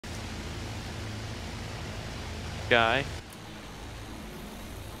guy.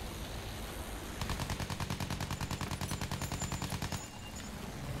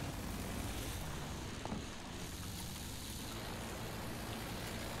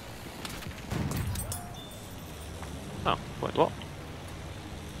 Oh, wait, what?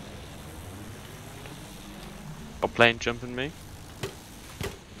 A plane jumping me.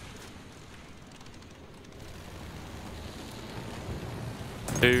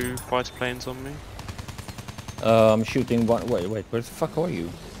 Two fighter planes on me. I'm shooting one. Wait, where the fuck are you?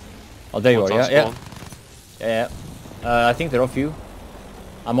 Oh, there you are. One's Yeah, on yeah. Yeah. I think they're off you.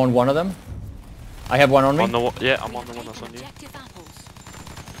 I'm on one of them. I have one on me. yeah, I'm on the one that's on you.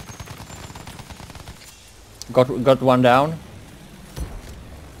 Got one down.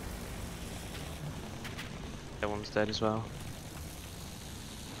 That one's dead as well.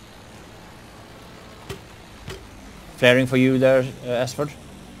 Flaring for you there, Asford.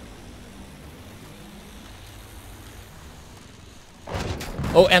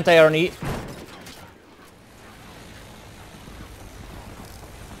 Oh, anti-RNE.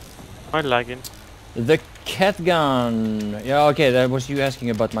 I'm lagging. The cat gun. Yeah, okay, that was you asking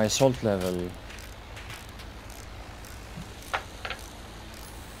about my assault level.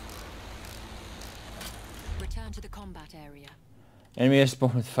 Return to the combat area. Enemy has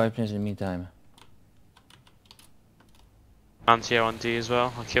spawned with 5 planes in the meantime. Monte on D as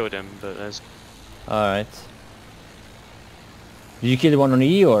well. I killed him, but there's... Alright. Did you kill the one on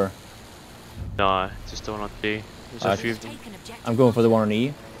E or? No, just the one on D. There's a few of them. I'm going for the one on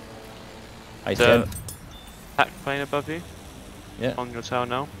E. I said. Attack plane above you. Yeah. On your tail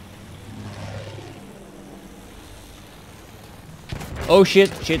now. Oh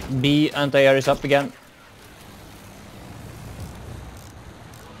shit, B anti-air is up again.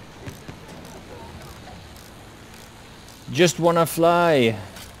 Just wanna fly.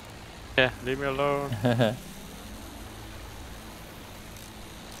 Yeah, leave me alone.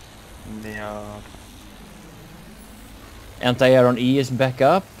 Yeah. Anti-air on E is back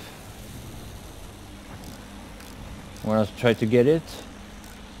up. Wanna try to get it?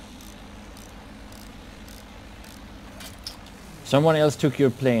 Someone else took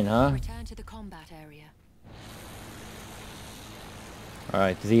your plane, huh? Return to the combat area.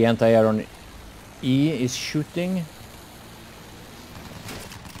 Alright, the anti-air on E is shooting.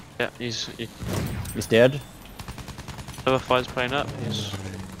 Yeah, he's dead. Another fighter's plane up. He's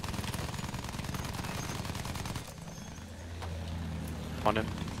on him.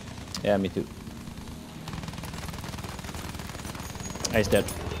 Yeah, me too. He's dead.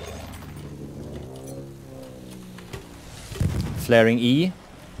 Flaring E.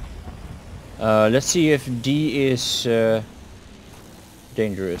 Let's see if D is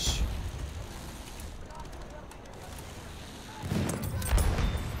dangerous.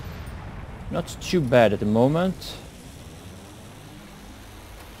 Not too bad at the moment.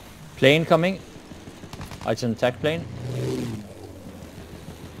 Plane coming. Oh, it's an attack plane.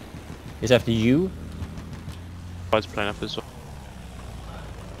 It's after you. Fighter's plane up as well.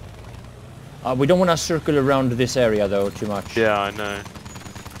 We don't want to circle around this area though too much. Yeah, I know.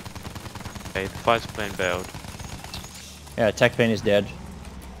 Okay, the fighter's plane bailed. Yeah, attack plane is dead.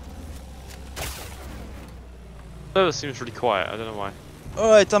 Oh, that seems really quiet. I don't know why.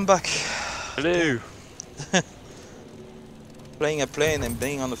 Alright, I'm back. Hello. Playing a plane and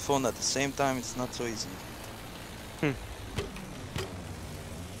being on the phone at the same time, it's not so easy.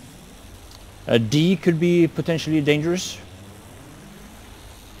 D could be potentially dangerous.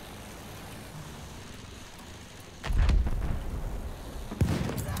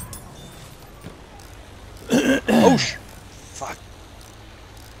 Oh fuck.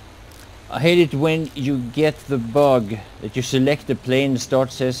 I hate it when you get the bug that you select the plane, the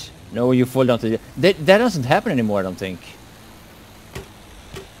start says no, you fall down to the... That doesn't happen anymore, I don't think.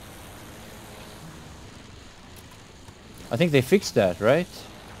 I think they fixed that, right?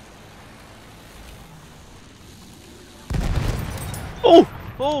 Oh!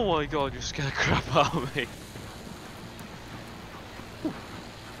 Oh my god, you scared the crap out of me.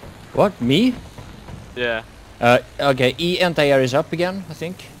 What, me? Yeah. Okay, E anti-air is up again, I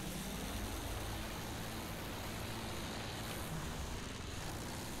think.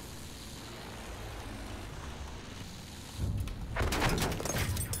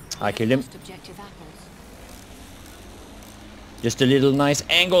 I killed him. Just a little nice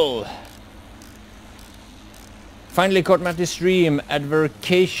angle. Finally caught me at the stream.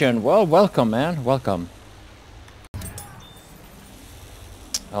 Advocation. Well, welcome, man. Welcome.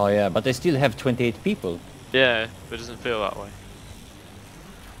 Oh yeah, but they still have 28 people. Yeah, but it doesn't feel that way.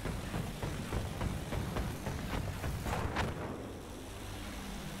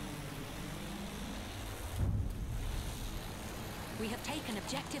 We have taken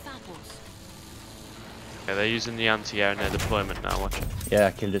objective apples. Yeah, they're using the anti-air in their deployment now, watch it. Yeah,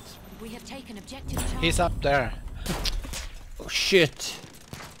 I killed it. We have taken objective Charlie. He's up there. Oh shit!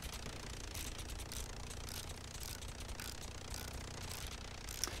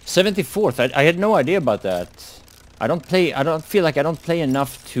 '74th. I had no idea about that. I don't feel like I don't play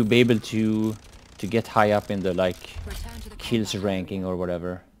enough to be able to get high up in the like Return to the kills combat ranking or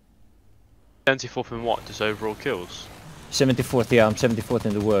whatever. 74th in what? Just overall kills? 74th, yeah, I'm 74th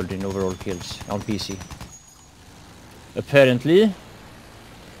in the world in overall kills on PC. Apparently.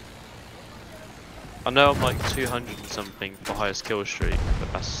 I know I'm like 200 and something for highest kill streak,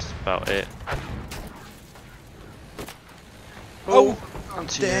 but that's about it. Oh,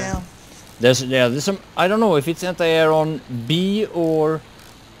 anti-air. damn. There's some, I don't know if it's anti-air on B or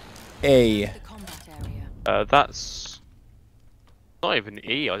A. the combat area. That's not even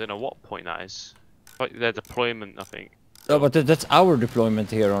E. I don't know what point that is. Like their deployment, I think. Oh, but that's our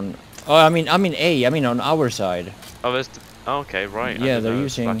deployment here on. Oh, I mean A. I mean on our side. Oh, there's. Oh, okay, right. I Yeah, didn't they're know it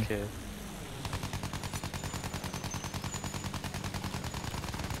was using- back here.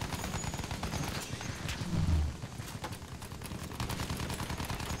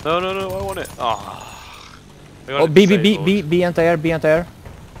 No, no, no! I want it. Ah. Oh, B anti-air.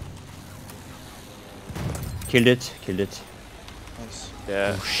 Killed it. Nice.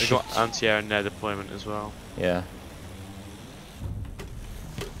 Yeah, Oh, they got shit. anti-air in their deployment as well. Yeah.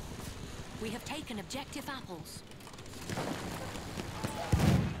 We have taken objective apples.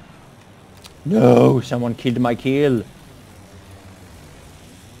 No, someone killed my kill.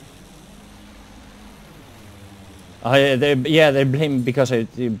 They blame because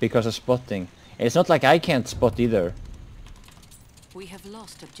of spotting. It's not like I can't spot either. We have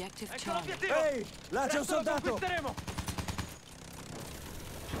lost objective Charlie. Ehi, là c'è un soldato!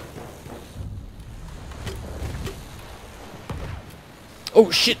 Oh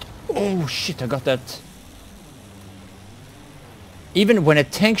shit! I got that. Even when a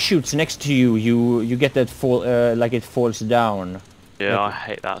tank shoots next to you, you get that fall like it falls down. Yeah, Like- I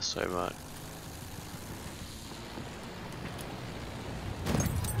hate that so much.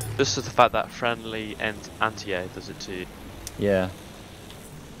 Just the fact that friendly and anti-air does it to you. Yeah.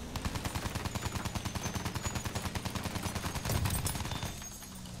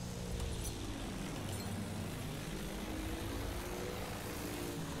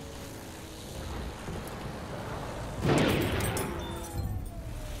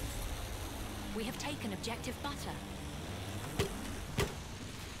 We have taken objective butter.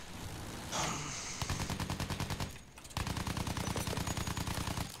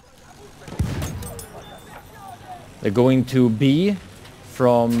 They're going to B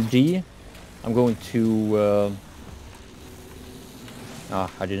from D. I'm going to... I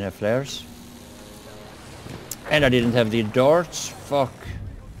didn't have flares. And I didn't have the darts. Fuck.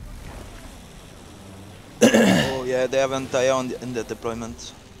 Oh yeah, they have anti-air in the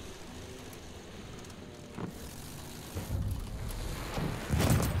deployment.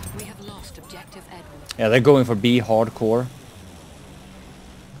 We have lost objective Edward. Yeah, they're going for B hardcore.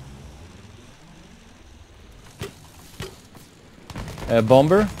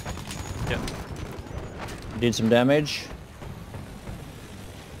 Bomber. Yeah. Did some damage.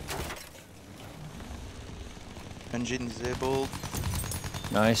 Engine disabled.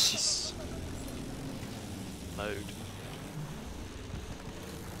 Nice. Load.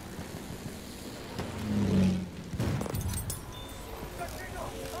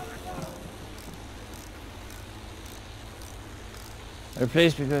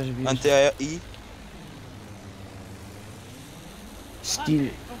 Replaced because of Anti-air E. steel.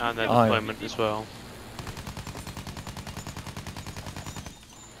 And their Oh, yeah. deployment as well.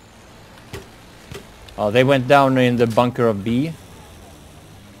 Oh, they went down in the bunker of B.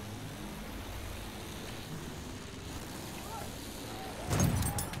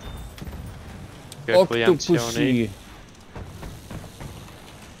 Go for the anti-air on E. Octopussy.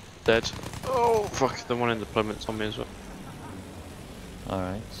 Dead. Oh, fuck, the one in deployment's on me as well.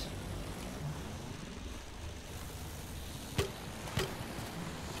 Alright.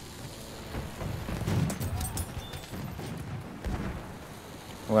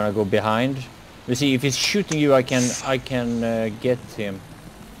 I'm gonna go behind. You see, if he's shooting you, I can get him.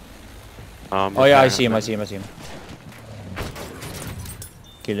 Oh yeah, I see him.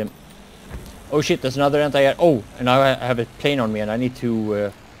 Kill him. Oh shit, there's another anti-air. Oh, and now I have a plane on me, and I need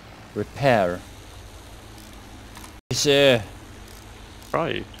to repair. It's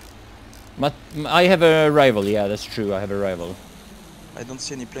Right. I have a rival. Yeah, that's true. I have a rival. I don't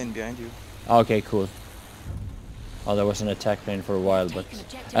see any plane behind you. Okay, cool. Oh, there was an attack plane for a while, but Taken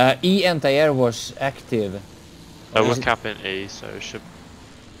objective. E anti-air was active. Oh, we're Isn't- capping E, so it should.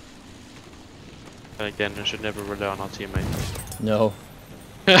 And again, I should never rely on our teammates. No.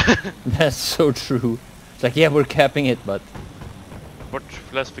 That's so true. It's like, yeah, we're capping it, but... But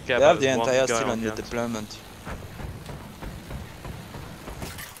let's forget They have about the this one entire guy still on on the the anti. deployment.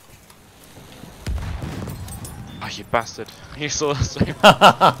 Oh, you bastard! You saw the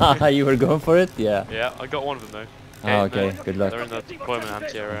same. You were going for it? Yeah. Yeah, I got one of them though. Oh, no, okay, good luck. They're in the deployment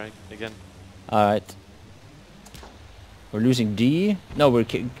anti-air again. Alright. We're losing D? No, we're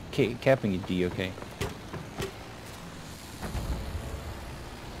capping it D, okay.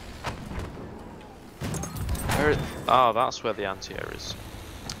 Oh, that's where the anti-air is.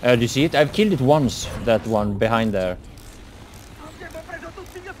 Do you see it? I've killed it once, that one behind there.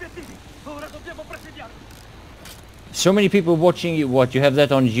 So many people watching you. What, you have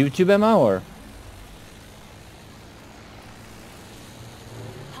that on YouTube, Emma, or?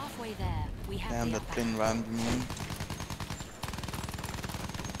 Halfway there, we have Damn, the that upper plane hand. rammed me.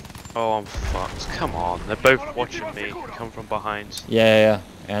 Oh, I'm fucked. Come on, they're both watching me come from behind. Yeah,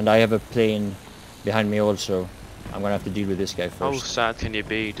 and I have a plane behind me also. I'm gonna have to deal with this guy How first. sad can you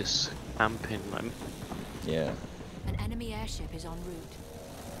be just camping, man? Yeah. An enemy airship is en route.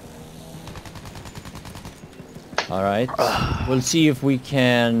 Alright. We'll see if we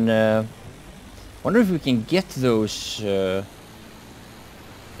can... wonder if we can get those...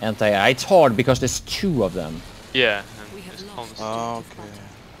 anti-air. It's hard because there's 2 of them. Yeah, We and have it's lost. constant. Oh, Objective okay. butter.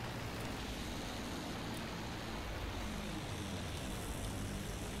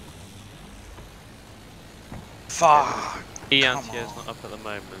 Fuck! E Come anti-air's on. not up at the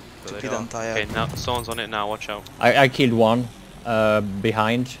moment, but Took they it are. anti-air. Okay, now someone's on it now. Watch out. I killed one.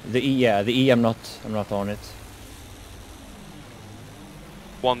 Behind. The E, yeah, the E I'm not on it.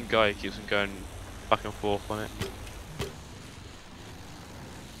 One guy keeps on going back and forth on it.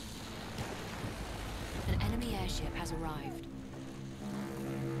 An enemy airship has arrived.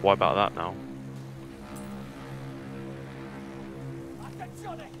 What about that now?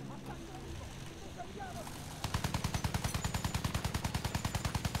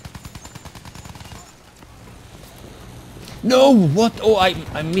 No! What? Oh, I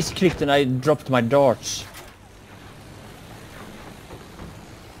misclicked and I dropped my darts.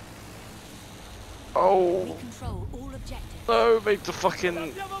 Oh We control all objectives. no! Make the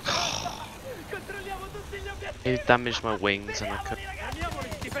fucking. He damaged my wings and I could. We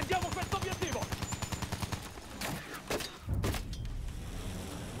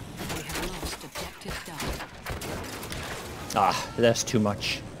have lost objective Duff. Ah, that's too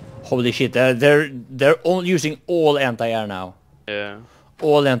much. Holy shit! They're all using all anti-air now. Yeah.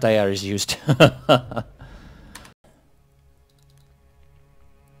 All anti-air is used.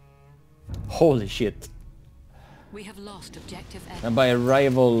 Holy shit! We have lost objective F. And by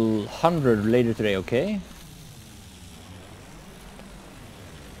arrival 100 later today, okay?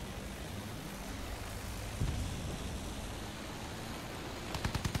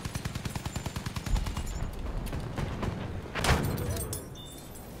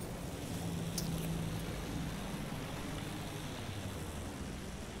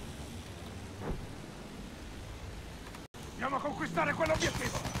 Andiamo a conquistare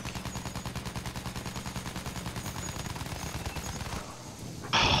quell'obiettivo!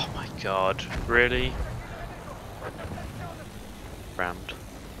 Oh my god! Really? Rammed.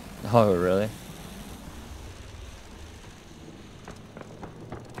 Oh, really?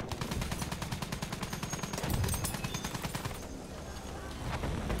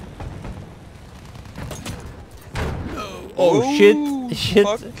 Oh shit! Shit!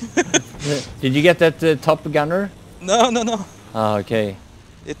 Fuck. Did you get that top gunner? No, no, no. Ah, okay.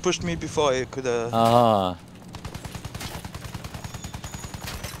 It pushed me before I could. Ah.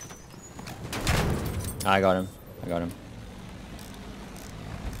 I got him. I got him.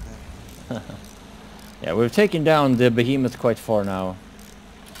 Yeah, we've taken down the behemoth quite far now.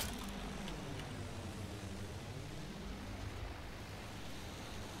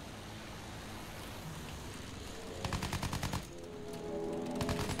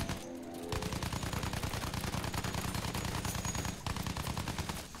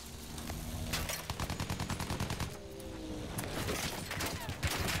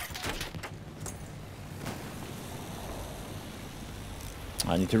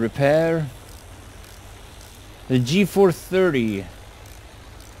 I need to repair the G430.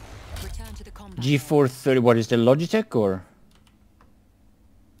 Return to the combat. G430, what is the Logitech or?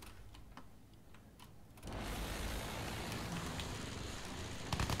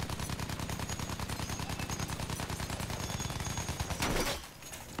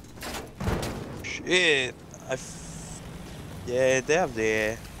 Shit. Yeah, they have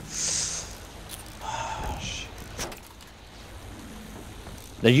the. Shit.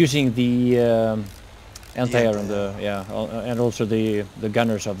 They're using the anti-air on anti-air. the and also the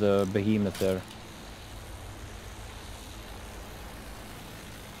gunners of the behemoth there.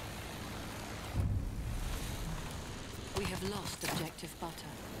 We have lost objective butter.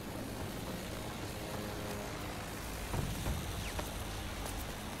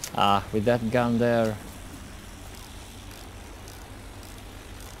 Ah, with that gun there.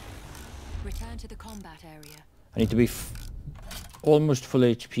 Return to the combat area. I need to be almost full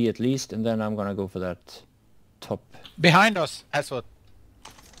HP at least, and then I'm gonna go for that top. Behind us, Aswad.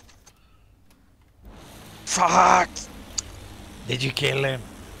 Fuck! Did you kill him?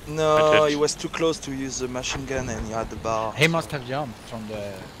 No, did. he was too close to use the machine gun and you had the bar. He must have jumped from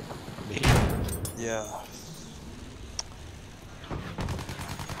the behemoth. Yeah.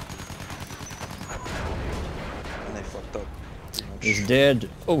 And I fucked up. pretty much. He's dead.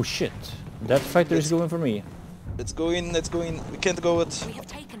 Oh shit! That fighter is going for me. Let's go in, let's go in. We can't go out. We have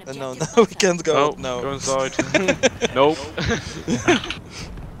taken No, objective no, we butter. can't go No, out now. go inside. Nope.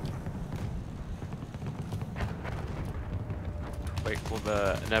 Wait for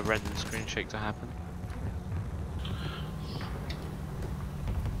the never-ending screen shake to happen.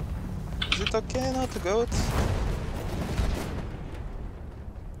 Is it okay now to go out?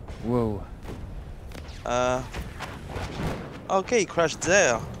 Whoa. Okay, he crashed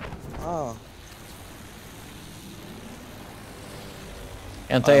there. Oh.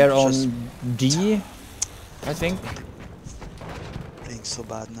 Anti-air I'm on just- D, I think. Playing so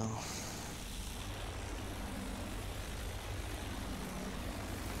bad now.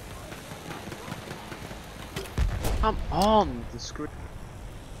 Come on, the screen.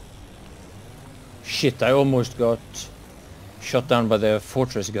 Shit! I almost got shot down by the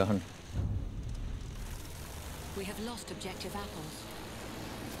fortress gun. We have lost objective apples.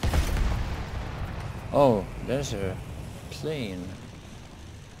 Oh, there's a plane.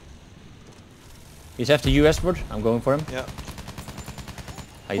 He's after you, Esbert. I'm going for him. Yeah,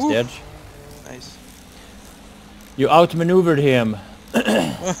 He's Ooh. dead. nice. You outmaneuvered him.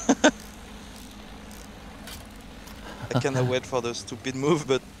 I cannot wait for the stupid move,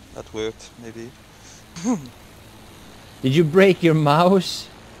 but that worked, maybe. Did you break your mouse?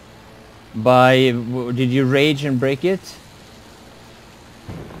 Did you rage and break it?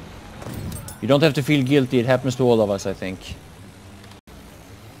 You don't have to feel guilty. It happens to all of us, I think.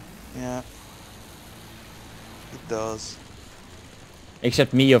 Yeah. It does.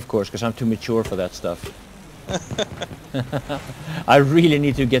 Except me, of course, because I'm too mature for that stuff. I really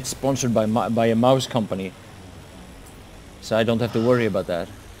need to get sponsored by a mouse company, so I don't have to worry about that.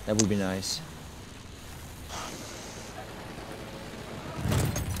 That would be nice.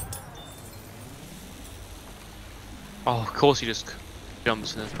 Oh, of course he just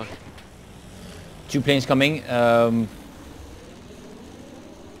jumps in this bug. 2 planes coming.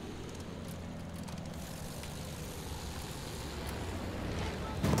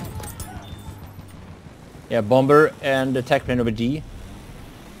 Yeah, bomber and attack plane over D.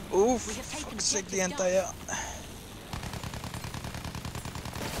 Oof, We have taken fuck's sake, the objective entire...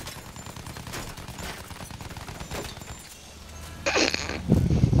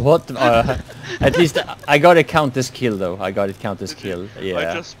 What? At least I got to count this kill though. I got to count this kill. I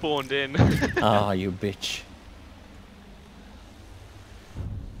Yeah. just spawned in. Ah, you bitch.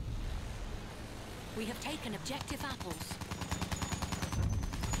 We have taken objective apples.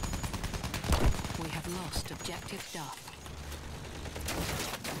 We have lost objective duff.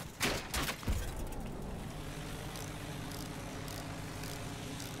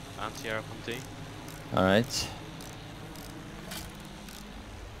 Anti-air from D. All right.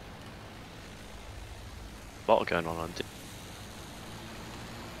 A lot going on D.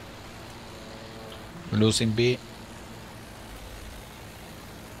 We're losing B.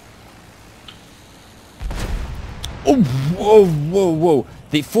 Oh, whoa, whoa, whoa!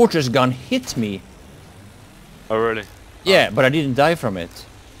 The fortress gun hit me. Oh really? Yeah, but I didn't die from it.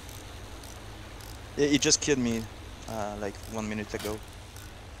 Yeah, he just killed me, like 1 minute ago.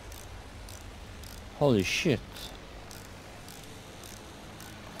 Holy shit!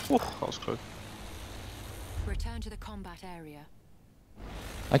 Ooh, that was close. Return to the combat area.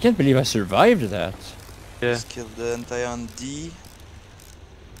 I can't believe I survived that. Yeah. Just killed the entire on D.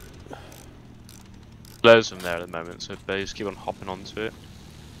 Loads of them there at the moment, so they just keep on hopping onto it.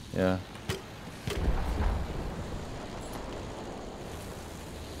 Yeah.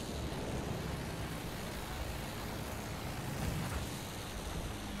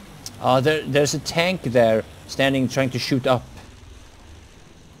 There's a tank there, standing, trying to shoot up.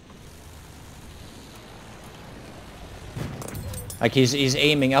 Like he's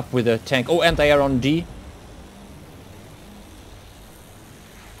aiming up with a tank. Oh, anti-air on D.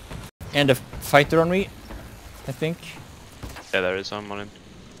 And a fighter on me, I think. Yeah, there is. I'm on him.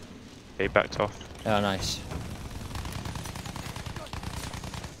 He backed off. Oh, nice.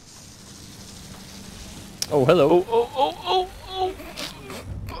 Oh, hello. Oh!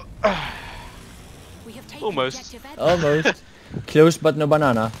 We have taken Almost. objective Edward. Almost. Close but no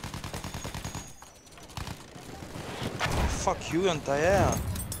banana. Fuck you, Antaea.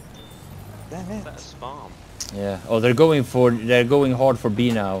 Damn it. That's farm. Yeah. Oh, they're going hard for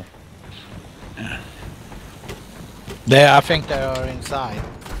B now. I think they are inside.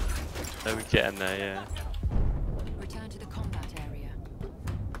 No, we get in there, yeah. Return to the combat area.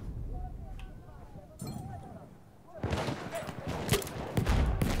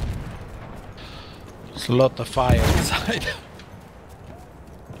 There's a lot of fire inside.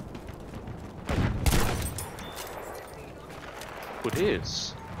 It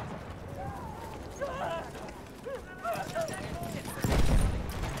is.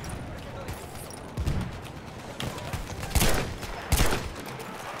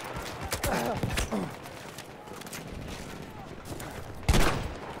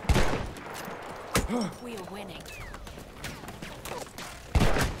 We are winning.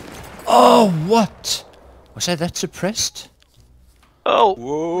 Oh, what? Was I that suppressed? Oh!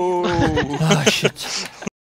 Whoa. Oh, shit.